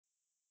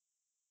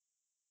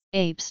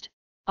APECED,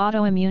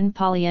 autoimmune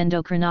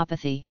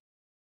polyendocrinopathy.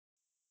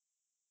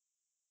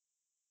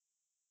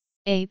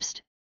 APECED,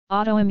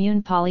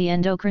 autoimmune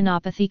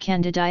polyendocrinopathy,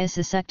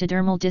 candidiasis,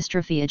 ectodermal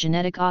dystrophy, a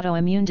genetic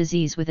autoimmune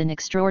disease with an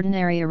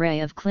extraordinary array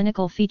of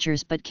clinical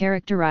features but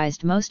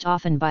characterized most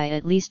often by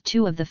at least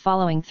two of the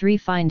following three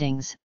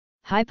findings: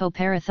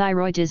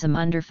 hypoparathyroidism,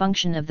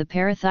 underfunction of the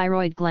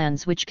parathyroid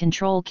glands which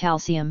control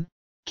calcium,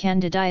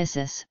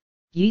 candidiasis,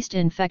 yeast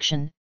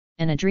infection,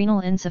 and adrenal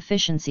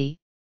insufficiency,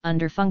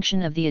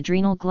 underfunction of the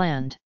adrenal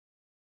gland.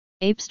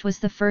 APECED was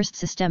the first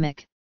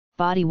systemic,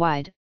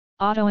 body-wide,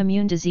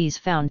 autoimmune disease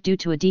found due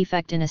to a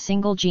defect in a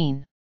single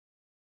gene.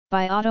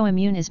 By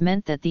autoimmune is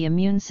meant that the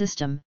immune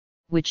system,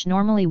 which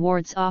normally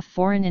wards off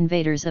foreign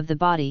invaders of the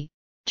body,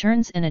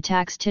 turns and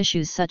attacks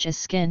tissues such as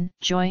skin,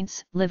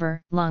 joints,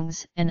 liver,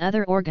 lungs, and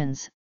other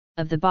organs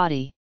of the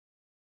body.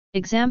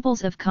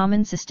 Examples of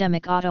common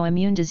systemic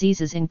autoimmune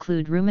diseases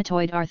include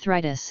rheumatoid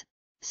arthritis,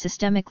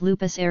 systemic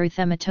lupus,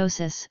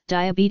 erythematosus,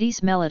 diabetes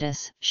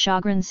mellitus,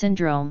 Sjogren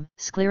syndrome,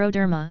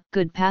 scleroderma,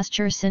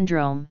 Goodpasture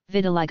syndrome,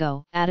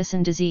 vitiligo,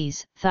 Addison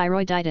disease,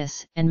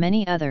 thyroiditis, and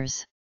many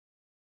others.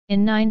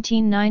 In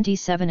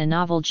 1997, a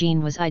novel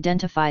gene was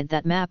identified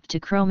that mapped to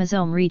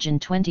chromosome region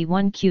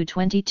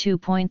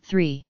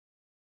 21q22.3.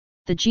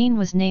 The gene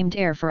was named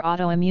AIR for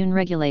autoimmune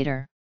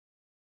regulator.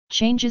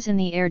 Changes in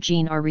the AIR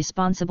gene are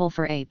responsible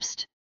for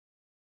APECED.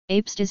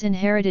 APECED is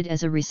inherited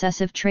as a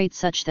recessive trait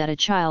such that a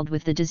child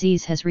with the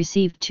disease has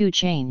received two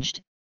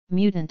changed,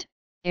 mutant,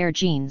 AIR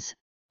genes,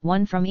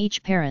 one from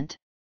each parent.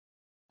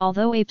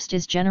 Although APECED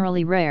is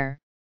generally rare,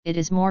 it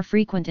is more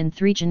frequent in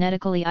three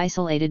genetically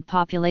isolated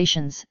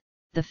populations: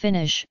 the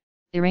Finnish,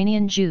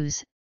 Iranian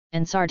Jews,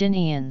 and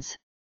Sardinians.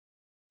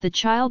 The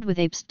child with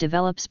APECED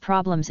develops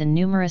problems in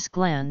numerous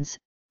glands,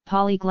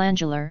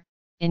 polyglandular,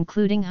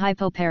 including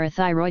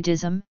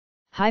hypoparathyroidism,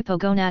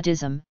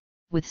 hypogonadism,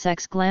 with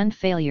sex gland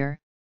failure,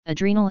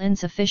 adrenal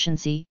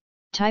insufficiency,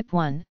 type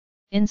 1,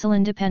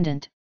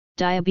 insulin-dependent,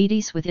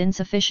 diabetes with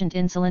insufficient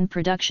insulin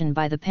production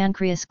by the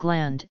pancreas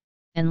gland,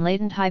 and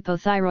latent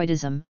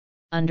hypothyroidism,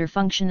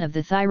 underfunction of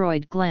the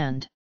thyroid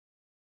gland.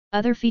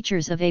 Other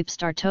features of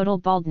APECED are total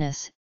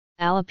baldness,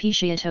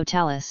 alopecia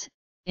totalis,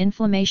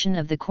 inflammation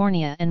of the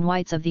cornea and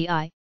whites of the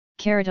eye,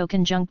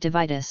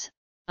 keratoconjunctivitis,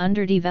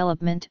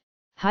 underdevelopment,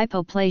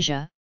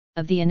 hypoplasia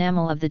of the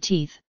enamel of the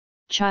teeth,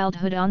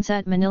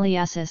 childhood-onset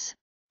mellitus,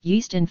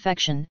 yeast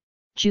infection,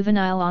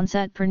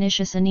 juvenile-onset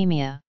pernicious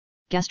anemia,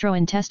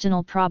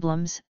 gastrointestinal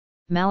problems,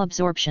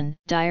 malabsorption,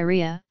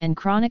 diarrhea, and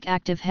chronic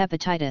active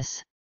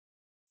hepatitis.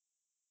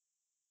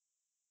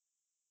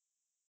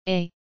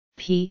 A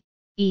P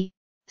E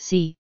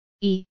C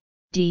E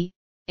D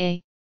A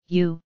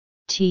U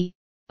T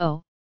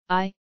O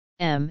I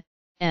M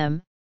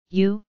M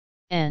U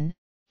N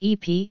E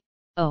P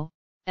O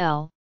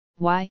L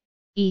Y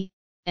E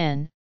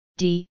N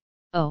D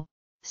O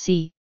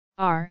C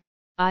R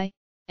I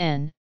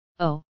N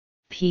O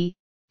P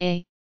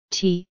A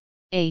T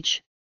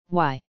H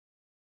Y.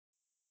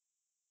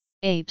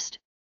 APECED,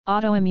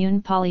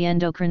 autoimmune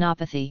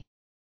polyendocrinopathy.